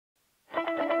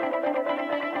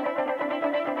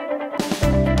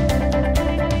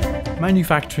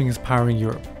Manufacturing is powering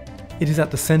Europe. It is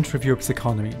at the centre of Europe's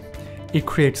economy. It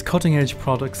creates cutting-edge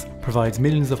products, provides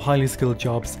millions of highly skilled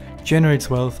jobs, generates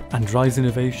wealth and drives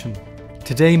innovation.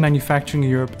 Today, manufacturing in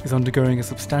Europe is undergoing a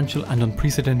substantial and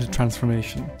unprecedented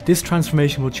transformation. This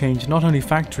transformation will change not only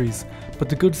factories, but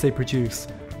the goods they produce,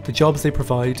 the jobs they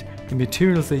provide, the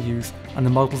materials they use and the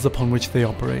models upon which they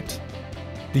operate.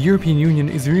 The European Union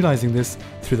is realising this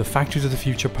through the Factories of the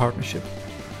Future partnership,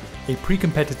 a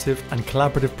pre-competitive and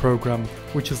collaborative programme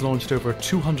which has launched over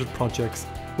 200 projects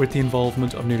with the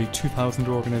involvement of nearly 2,000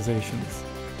 organisations.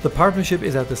 The partnership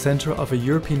is at the centre of a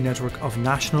European network of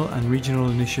national and regional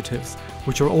initiatives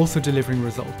which are also delivering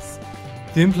results.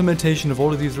 The implementation of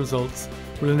all of these results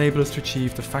will enable us to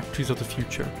achieve the Factories of the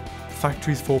Future,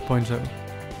 Factories 4.0.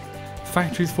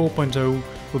 Factories 4.0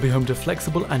 will be home to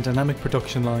flexible and dynamic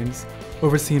production lines,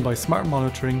 overseen by smart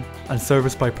monitoring and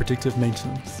serviced by predictive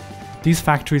maintenance. These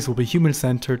factories will be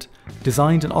human-centred,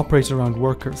 designed and operated around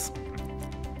workers.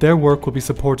 Their work will be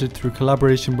supported through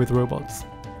collaboration with robots.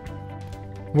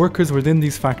 Workers within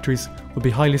these factories will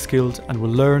be highly skilled and will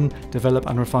learn, develop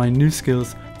and refine new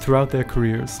skills throughout their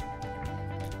careers.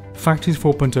 Factories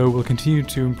 4.0 will continue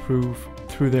to improve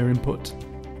through their input.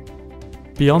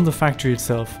 Beyond the factory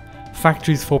itself,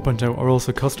 Factories 4.0 are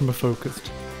also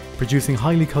customer-focused, producing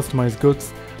highly customised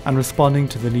goods and responding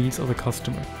to the needs of the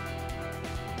customer.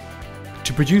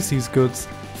 To produce these goods,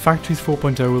 Factories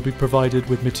 4.0 will be provided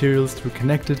with materials through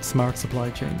connected smart supply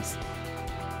chains.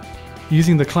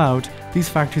 Using the cloud, these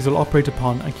factories will operate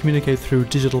upon and communicate through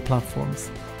digital platforms.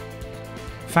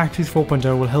 Factories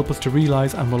 4.0 will help us to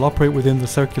realise and will operate within the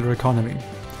circular economy,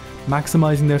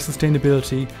 maximising their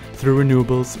sustainability through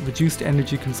renewables, reduced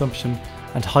energy consumption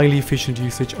and highly efficient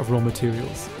usage of raw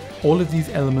materials. All of these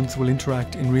elements will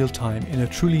interact in real time in a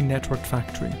truly networked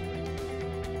factory.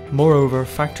 Moreover,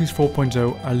 Factories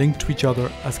 4.0 are linked to each other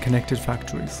as connected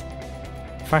factories.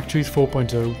 Factories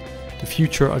 4.0, the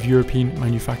future of European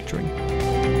manufacturing.